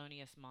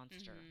Thelonious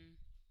Monster. Mhm.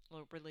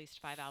 Released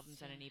 5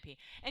 albums and an EP.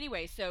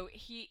 Anyway, so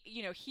he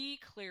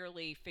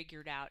clearly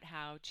figured out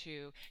how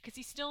to, because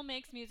he still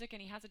makes music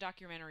and he has a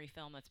documentary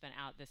film that's been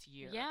out this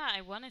year. Yeah,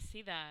 I want to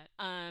see that.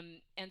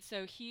 And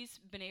so he's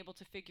been able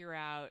to figure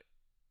out.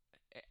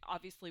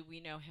 Obviously, we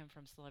know him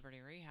from Celebrity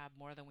Rehab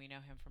more than we know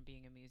him from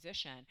being a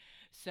musician.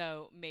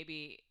 So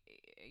maybe,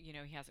 you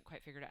know, he hasn't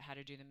quite figured out how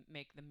to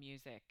make the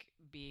music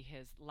be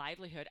his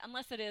livelihood,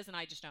 unless it is, and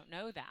I just don't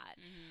know that.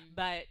 Mhm.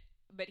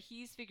 But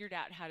he's figured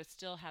out how to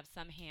still have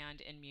some hand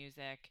in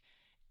music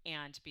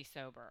and be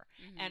sober.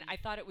 And Mhm. I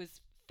thought it was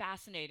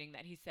fascinating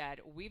that he said,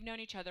 we've known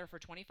each other for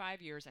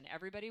 25 years and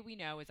everybody we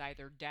know is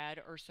either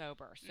dead or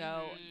sober.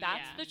 So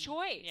that's the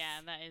choice. Yeah,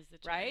 that is the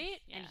choice. Right?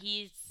 Yeah. And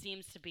he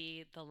seems to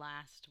be the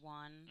last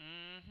one.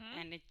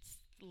 And it's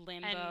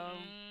limbo.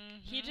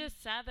 And he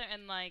just sat there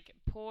and like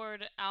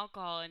poured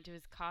alcohol into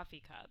his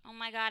coffee cup. Oh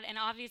my God. And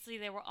obviously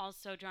they were all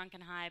so drunk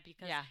and high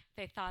because Yeah.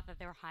 they thought that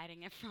they were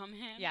hiding it from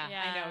him. Yeah,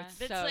 I know.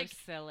 It's It's so like,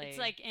 silly. It's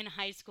like in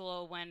high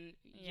school when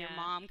your Yeah.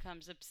 mom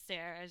comes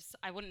upstairs.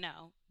 I wouldn't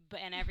know. But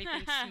and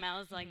everything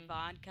smells like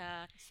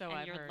vodka. So and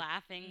I've you're heard.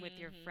 laughing with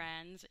your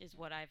friends is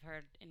what I've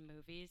heard in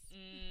movies.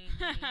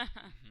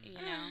 You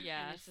know?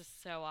 Yes. And it's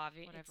just so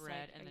obvious. What I've It's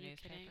read like, in are the you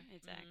newspaper. kidding?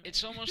 Exactly.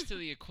 It's almost to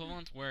the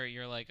equivalent where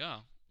you're like, oh,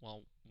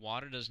 well,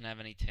 water doesn't have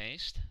any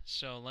taste,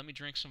 so let me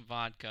drink some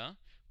vodka,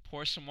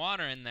 pour some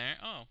water in there.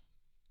 Oh,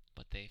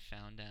 but they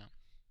found out.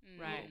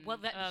 Right. Well,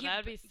 that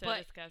would be so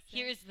but disgusting.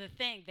 here's the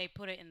thing: they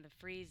put it in the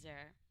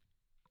freezer.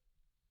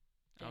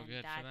 Oh, Then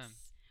good for them.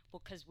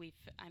 Well, because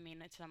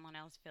someone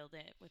else filled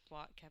it with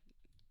what kept.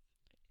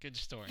 Good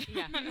story.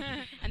 Yeah.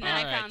 And then All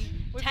I right. found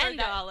We've heard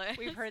that- $10.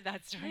 We've heard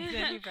that story.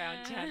 Then we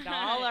found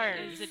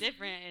 $10. It's a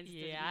different. It's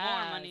Yes.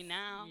 more money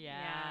now.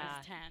 Yeah.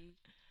 It's 10.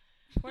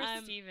 Poor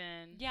Um,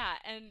 Steven. Yeah,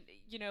 and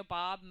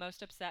Bob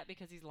most upset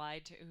because who's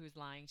lying to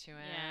him,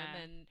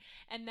 Yeah.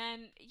 and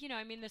then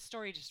the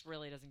story just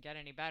really doesn't get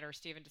any better.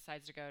 Steven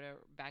decides to go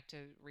back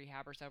to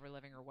rehab or sober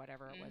living or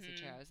whatever it was he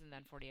chose, and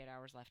then 48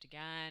 hours left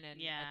again,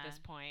 and at this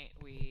point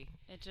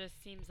It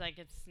just seems like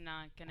it's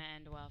not gonna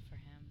end well for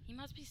him. He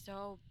must be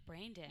so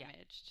brain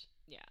damaged.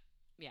 yeah,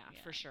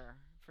 for sure,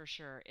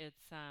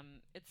 it's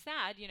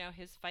sad,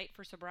 his fight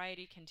for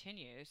sobriety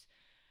continues.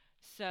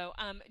 So,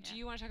 do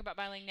you want to talk about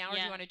Biling now, or do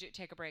Yeah. you want to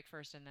take a break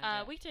first and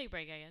then? We can take a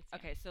break, I guess. yeah.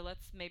 Okay, so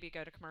let's maybe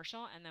go to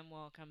commercial, and then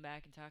we'll come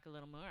back and talk a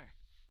little more.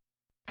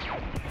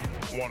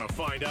 Want to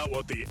find out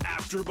what the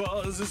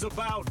AfterBuzz is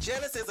about?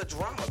 Janice is a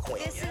drama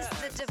queen. This is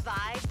the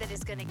divide that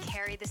is going to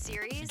carry the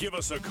series. Give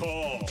us a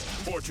call.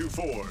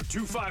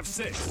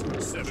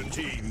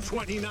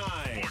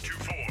 424-256-1729.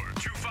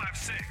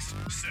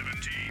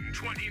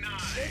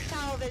 424-256-1729. It's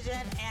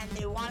television, and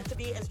they want it to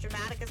be as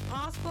dramatic as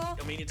possible.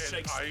 I mean, it's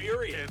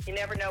Shakespearean. You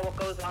never know what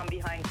goes on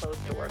behind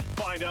closed doors.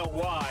 Find out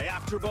why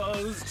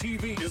AfterBuzz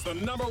TV is the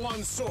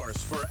 #1 source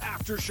for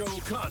after-show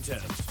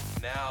content.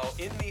 Now,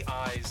 in the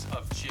eyes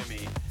of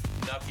Jimmy,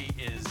 Nucky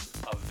is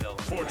a villain.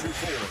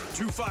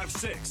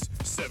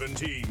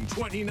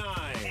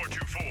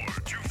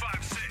 424-256-1729.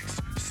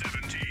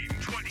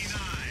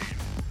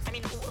 424-256-1729. I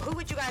mean, who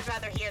would you guys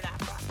rather hear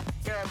that from?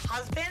 Your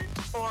husband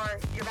or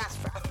your best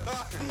friend?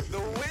 The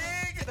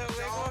wig! The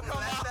wig will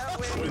come out.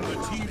 When the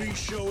TV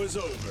show is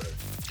over,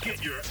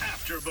 get your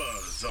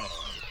AfterBuzz on.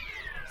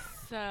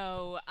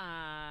 So,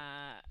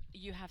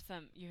 you have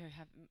some,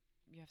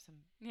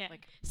 Yeah.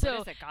 like, So,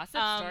 what is it,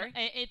 gossip story?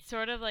 It's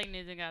sort of like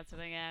news and gossip,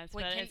 I guess,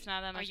 Wait, but it's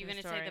not that much. Are you of a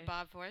gonna story. say the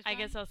Bob Forrest I one?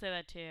 guess I'll say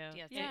that too.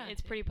 Yes, Yeah.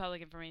 It's pretty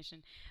public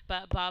information.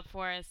 But Bob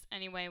Forrest,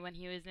 anyway, when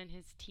he was in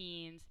his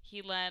teens,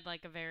 he led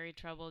like a very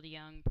troubled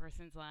young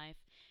person's life,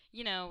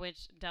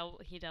 which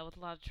he dealt with a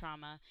lot of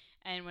trauma.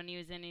 And when he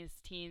was in his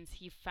teens,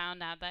 he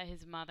found out that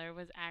his mother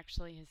was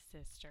actually his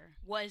sister.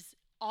 Was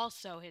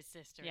also his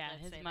sister. Yeah,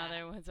 let's his say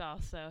mother was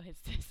also his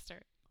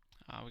sister.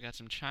 We got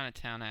some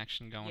Chinatown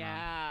action going on.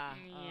 Yeah.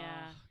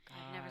 Yeah. that.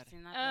 I've never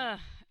seen that. Ugh.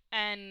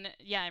 And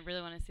yeah, I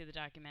really want to see the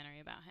documentary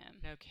about him.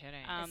 No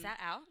kidding. Is that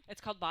out? It's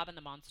called Bob and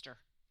the Monster.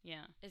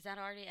 Yeah. Is that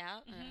already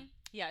out?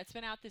 Yeah, it's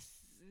been out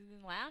this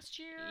last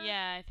year.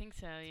 Yeah, I think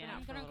so. been Yeah. out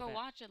I'm for a gonna little go bit.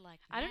 watch it.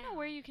 I don't know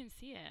where you can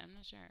see it. I'm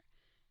not sure.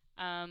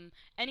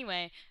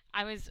 Anyway,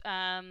 I was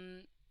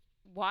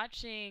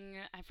watching.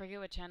 I forget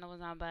what channel it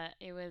was on, but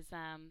it was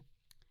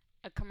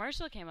a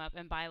commercial came up,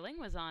 and Biling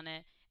was on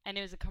it, and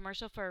it was a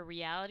commercial for a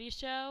reality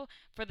show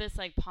for this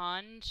like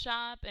pawn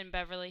shop in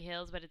Beverly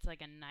Hills, but it's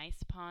like a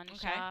nice pawn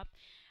shop.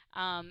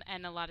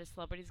 And a lot of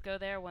celebrities go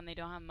there when they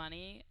don't have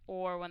money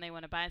or when they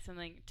want to buy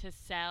something to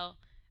sell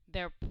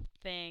their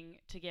thing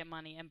to get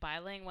money. And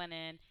Biling went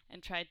in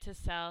and tried to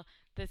sell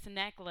this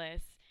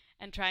necklace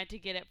and tried to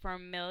get it for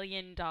 $1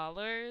 million.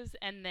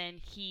 And then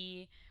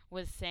he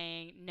was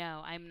saying,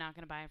 no, I'm not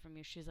going to buy it from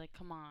you. She's like,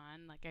 come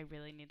on. Like, I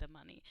really need the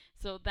money.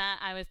 So that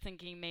I was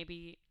thinking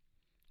maybe.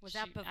 Was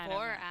that I don't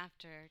before or know.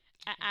 after?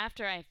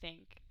 After, I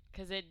think.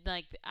 Because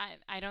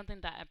I don't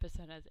think that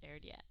episode has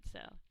aired yet. So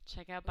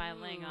check out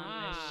Biling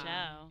on this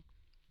show.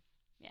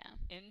 Yeah.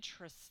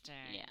 Interesting.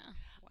 Yeah.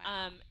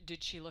 Wow.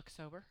 Did she look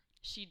sober?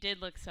 She did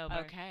look sober.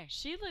 Okay.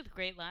 She looked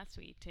great last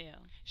week, too.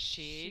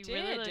 She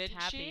really did, looked didn't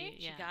happy.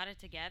 she? Yeah. She got it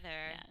together.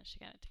 Yeah, she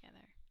got it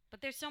together.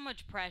 But there's so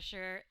much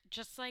pressure,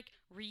 just like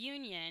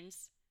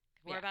reunions.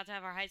 We're Yeah. about to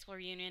have our high school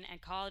reunion and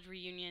college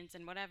reunions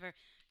and whatever.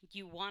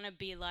 You want to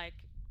be like,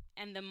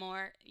 and the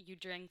more you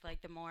drink,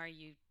 like the more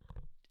you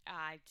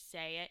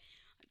say it.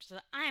 Just,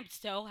 I am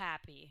so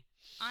happy.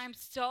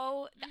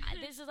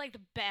 This is like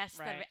the best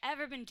that Right. I've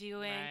ever been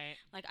doing. Right.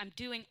 Like I'm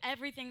doing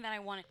everything that I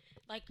want.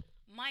 Like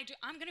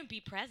I'm gonna be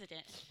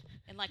president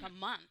in like a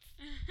month.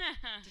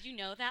 Did you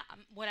know that?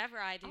 Whatever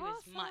I do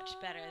is much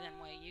better than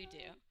what you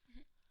do.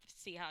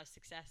 See how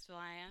successful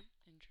I am.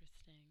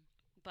 Interesting.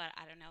 but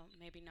I don't know.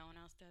 Maybe no one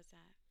else does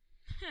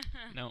that.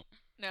 No.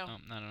 No.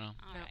 Not at all.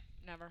 All No, right.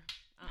 never.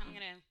 I'm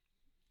gonna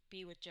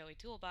be with Joey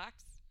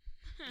Toolbox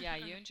Yeah,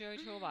 you and Joey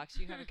Toolbox,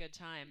 you have a good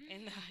time.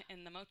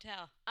 in the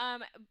motel.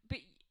 But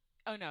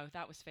oh no,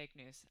 that was fake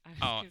news. I was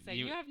Oh, gonna say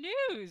you have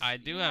news. I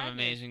do You have had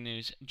amazing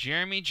news.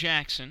 Jeremy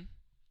Jackson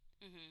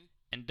Mm-hmm.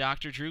 and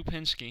Dr. Drew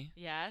Pinsky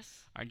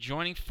Yes. are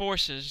joining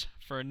forces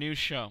for a new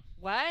show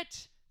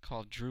What?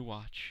 called Drew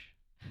Watch.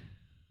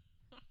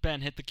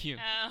 Ben, hit the cue.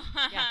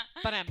 Oh. Yeah,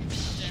 but I'm.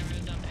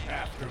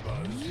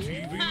 AfterBuzz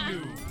TV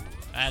News.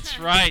 That's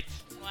right.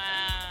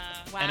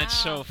 Wow. And it's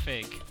so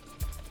fake.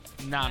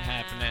 Not Wow.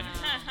 happening.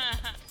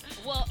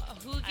 Well,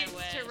 who I gets to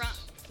wish. run?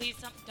 Please,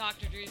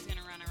 Dr. Drew's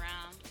gonna run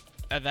around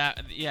in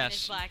his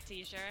Yes. black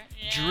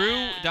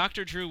T-shirt.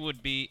 Dr. Drew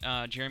would be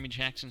Jeremy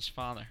Jackson's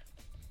father.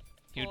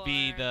 He would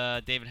be Or-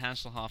 the David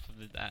Hasselhoff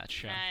of that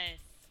show. Nice.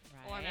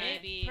 Or Right.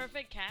 maybe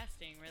Perfect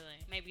casting, really.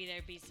 maybe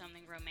there'd be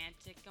something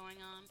romantic going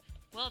on.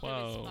 Well, if it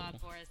Whoa. was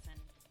Bob Morrison.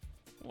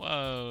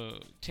 Whoa.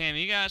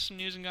 Tammy, you got some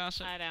news and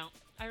gossip? I don't.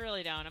 I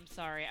really don't. I'm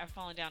sorry. I've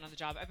fallen down on the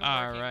job. I've been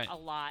All working right. a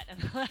lot in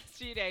the last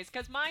few days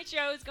because my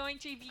show is going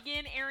to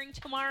begin airing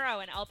tomorrow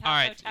in El Paso, All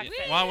right.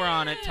 Texas. While we're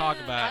on it, talk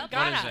about I'm it.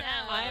 What is gonna.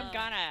 it? I am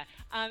gonna.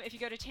 If you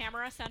go to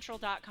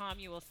tamaracentral.com,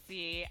 you will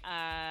see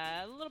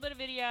a little bit of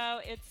video.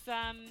 It's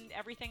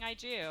everything I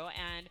do,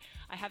 and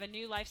I have a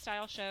new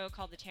lifestyle show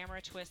called the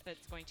Tamara Twist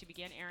that's going to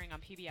begin airing on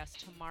PBS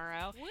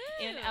tomorrow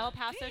in El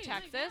Paso,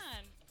 Texas.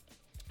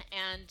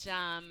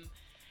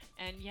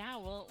 And yeah,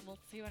 we'll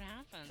see what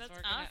happens. That's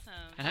We're gonna-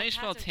 awesome. And how do you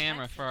spell Paso,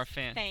 Tamara Texas. for our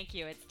fans? Thank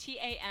you. It's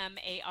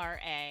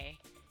Tamara.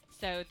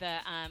 So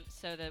the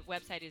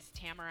website is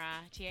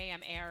Tamara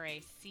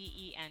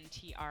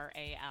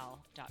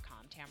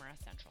TAMARACENTRAL.com.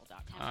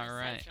 TamaraCentral.com. All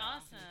right.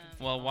 Awesome.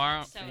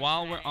 Well, So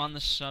while we're exciting. on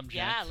the subject,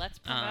 Yeah, let's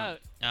promote.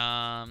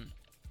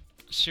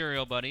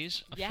 Serial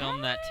Buddies, a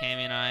film that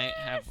Tammy and I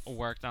have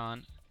worked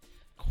on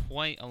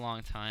quite a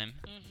long time,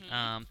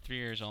 3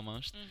 years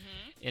almost.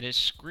 It is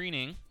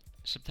screening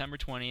September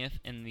 20th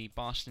in the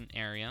Boston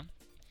area,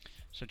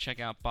 so check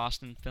out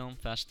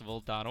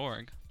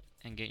bostonfilmfestival.org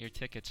and get your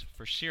tickets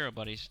for Serial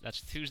Buddies. That's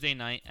Tuesday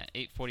night at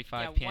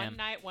 8:45 p.m. One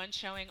night, one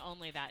showing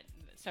only that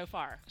so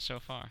far. so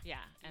far. Yeah,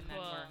 and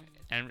Cool.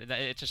 then And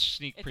it's a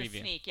sneak it's preview.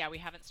 a sneak. Yeah, we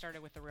haven't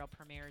started with the real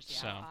premieres yet.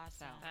 So-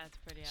 Awesome. That's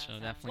pretty So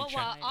awesome. definitely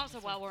Well, check. also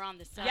while we're on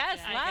the subject, Yes,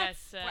 I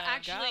let's. guess we're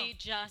actually go.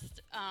 just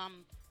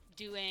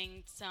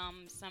doing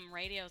some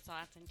radio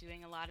slots and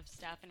doing a lot of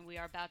stuff, and we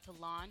are about to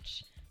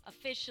launch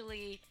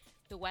officially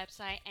the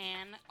website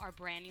and our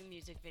brand new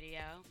music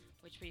video,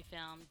 which we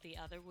filmed the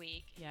other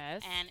week.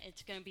 Yes. And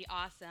it's going to be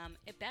awesome.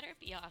 It better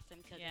be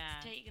awesome because Yeah.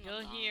 it's taking a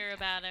You'll long hear time.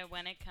 about it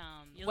when it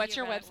comes. You'll What's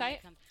hear your about it when it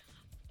website? comes.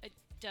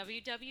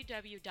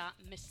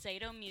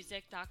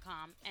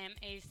 www.macedomusic.com.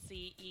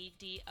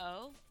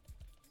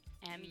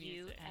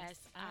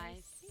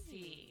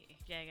 MACEDOMUSIC.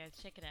 Yeah, guys,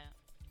 check it out.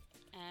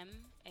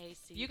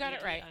 MACEDO. You got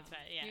it right. That's right.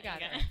 Yeah, you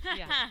got it. it.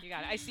 Yeah, you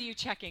got it. I see you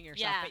checking yourself,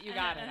 Yeah. but you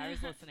got it. I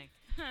was listening.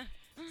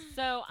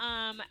 So,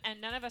 and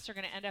none of us are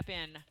going to end up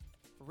in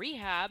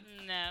rehab.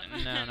 No.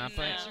 No, not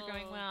by- Things are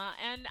going well.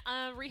 And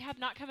rehab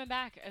not coming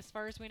back, as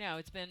far as we know.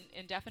 It's been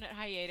indefinite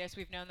hiatus.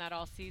 We've known that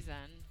all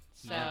season.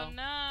 So, Oh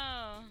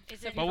no.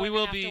 Is so it But people we are will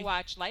gonna have be- to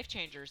watch Life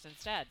Changers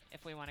instead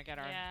if we want to get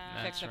our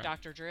Yeah. fix That's of right.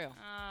 Dr. Drew.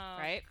 Oh.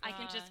 Right? I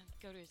can just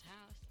God. go to his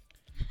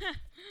house.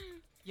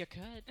 You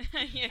could.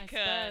 you I could.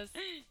 suppose.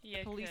 You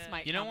The police could.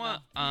 might You know come,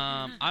 what?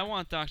 though. I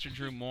want Dr.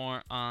 Drew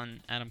more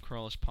on Adam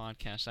Carolla's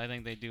podcast. I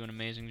think they do an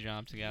amazing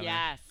job together.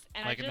 Yes.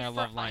 And Like I in their just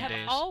Love Line have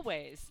days.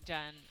 always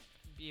done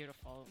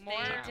beautiful.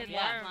 More, did more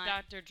Love of Line.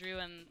 Dr. Drew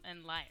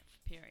in life,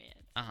 period.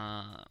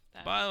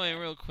 That By the was way, good.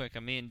 real quick, I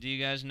mean, do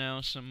you guys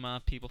know some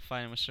people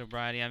fighting with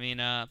sobriety? I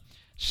mean,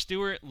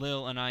 Stuart,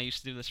 Lil, and I used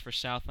to do this for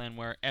Southland,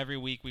 where every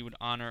week we would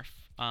honor,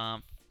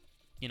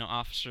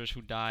 officers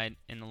who died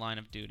in the line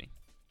of duty.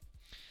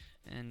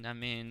 And I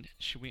mean,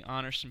 should we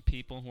honor some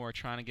people who are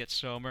trying to get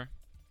sober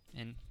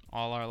in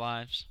all our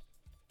lives?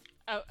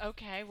 Oh,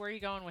 okay. Where are you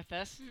going with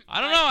this?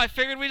 I don't know. I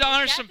figured we'd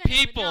honor some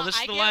Definitely. people. No, This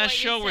I is the get last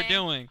what you're show we're saying.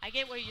 doing. I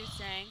get what you're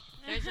saying.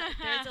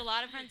 There's a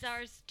lot of friends of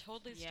ours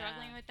totally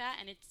struggling Yeah. with that,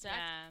 and it sucks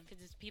Yeah.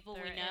 because it's people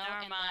They're we know in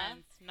our and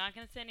minds. I'm not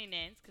gonna say any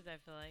names because I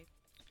feel like.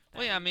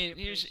 Well, yeah, I that would mean,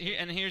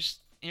 be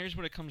here's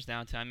what it comes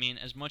down to. I mean,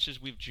 as much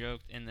as we've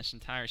joked in this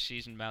entire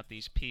season about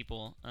these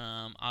people,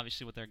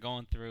 obviously what they're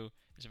going through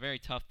is a very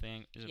tough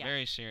thing, is a Yeah.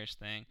 very serious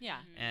thing,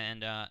 Yeah.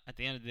 and at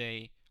the end of the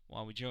day,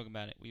 while we joke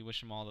about it, we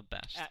wish them all the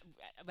best.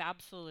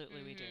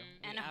 Absolutely, we do.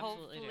 Mhm. We and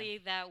absolutely hopefully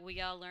that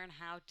we all learn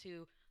how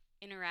to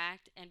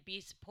interact and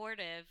be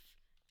supportive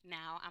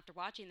now after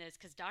watching this,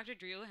 because Dr.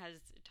 Drew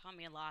has taught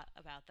me a lot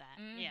about that.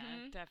 do. Yeah,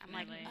 Mhm. I'm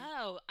like, definitely.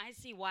 oh, I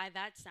see why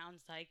that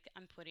sounds like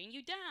I'm putting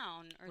you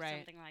down or Right.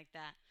 something like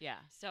that. Yeah.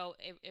 So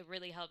it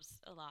really helps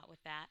a lot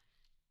with that,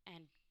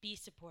 and be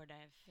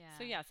supportive. Yeah.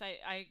 So yes,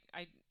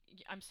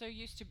 I'm so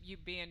used to you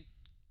being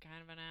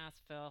kind of an ass,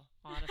 Phil.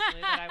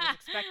 Honestly, that I was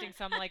expecting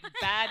some like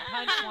bad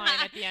punchline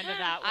at the end of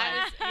that one.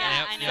 I was, yeah,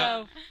 Yep, I yep.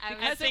 know. So I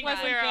because was it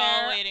wasn't we were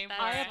there, all waiting for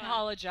That's our I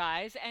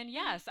apologize. And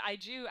yes, I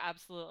do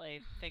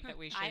absolutely think that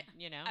we should,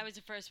 I was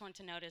the first one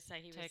to notice that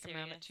he was take serious.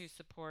 a moment to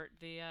support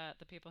the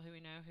people who we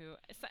know who,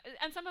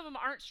 and some of them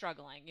aren't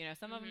struggling.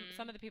 Some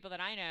of the people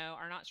that I know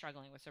are not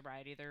struggling with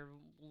sobriety. They're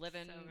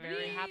living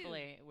very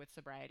happily with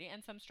sobriety,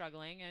 and some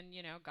struggling. And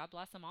God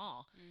bless them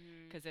all,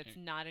 because it's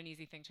not an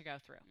easy thing to go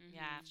through.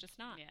 Yeah, it's just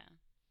not.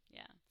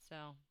 Yeah.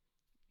 So,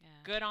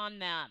 good on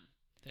them.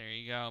 There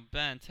you go.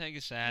 Ben, take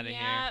us out of here.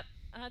 Yep,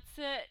 that's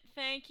it.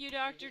 Thank you,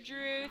 Dr.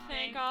 Drew.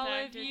 Thank all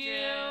of you.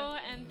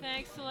 And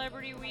thanks,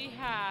 Celebrity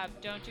Rehab.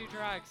 Don't do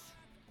drugs.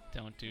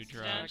 Don't do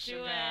drugs. Don't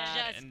do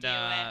it. And, do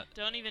it.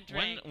 Don't even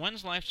drink.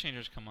 When's Life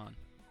Changers come on?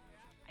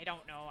 I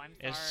don't know. I'm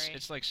sorry.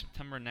 It's like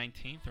September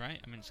 19th, right?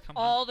 I mean, it's coming.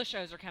 All the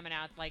shows are coming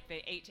out like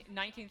the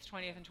 19th,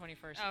 20th, and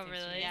 21st. Oh,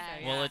 really? Yeah.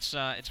 So, Well,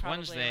 it's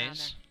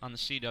Wednesdays on the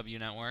CW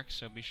network,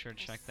 so be sure to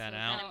check that So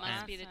out. then it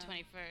must be the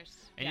 21st.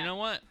 And you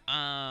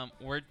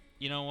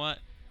know what?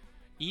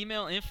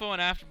 Email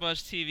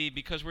info@AfterBuzz TV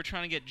because we're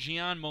trying to get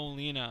Gian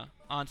Molina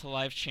onto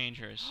Life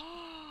Changers.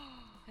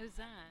 Who's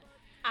that?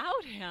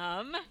 Out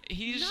him.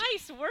 He's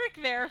nice work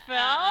there,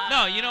 Phil.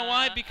 No, you know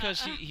why?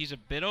 Because he's a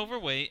bit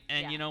overweight,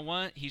 and you know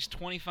what? He's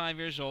 25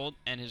 years old,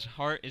 and his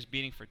heart is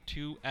beating for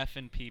 2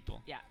 effing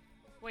people. Yeah.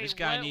 Wait, this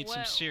guy needs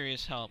some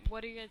serious help.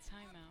 What are you guys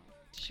talking about?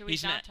 Should we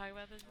not talk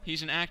about this?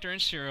 He's an actor in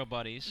Serial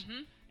Buddies,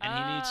 and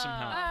he needs some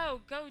help.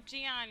 Oh, go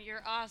Gian,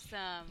 you're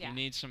awesome. He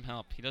needs some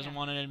help. He doesn't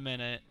want to admit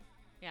it.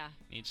 Yeah.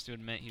 Needs to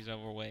admit he's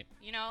overweight.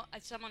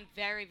 Someone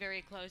very,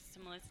 very close to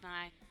Melissa and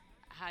I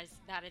has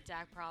that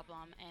exact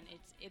problem, and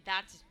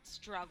that's a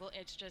struggle.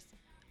 It's just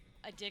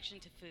addiction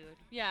to food.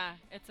 Yeah,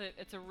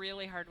 it's a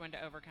really hard one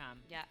to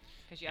overcome. Yeah.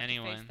 Because you have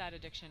to face that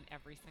addiction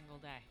every single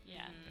day.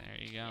 Yeah. There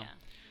you go. Yeah.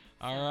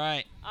 All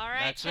right. All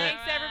right. That's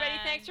thanks, it. everybody.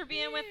 Thanks for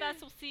being with us.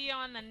 We'll see you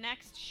on the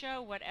next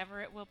show,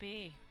 whatever it will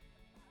be.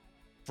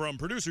 From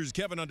producers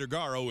Kevin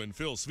Undergaro and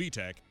Phil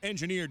Svitek,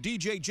 engineer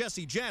DJ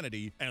Jesse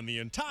Janity, and the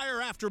entire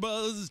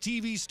AfterBuzz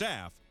TV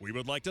staff, we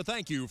would like to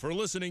thank you for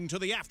listening to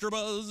the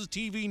AfterBuzz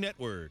TV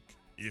network.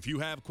 If you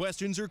have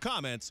questions or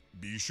comments,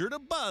 be sure to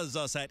buzz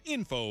us at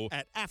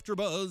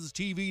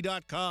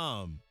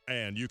info@AfterBuzzTV.com.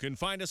 And you can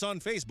find us on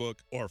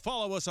Facebook or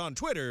follow us on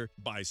Twitter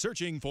by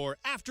searching for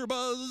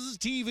AfterBuzz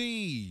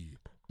TV.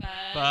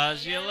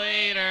 Buzz you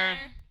later.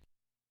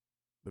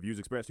 The views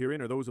expressed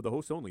herein are those of the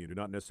hosts only and do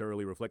not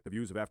necessarily reflect the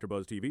views of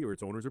AfterBuzz TV or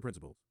its owners or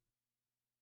principals.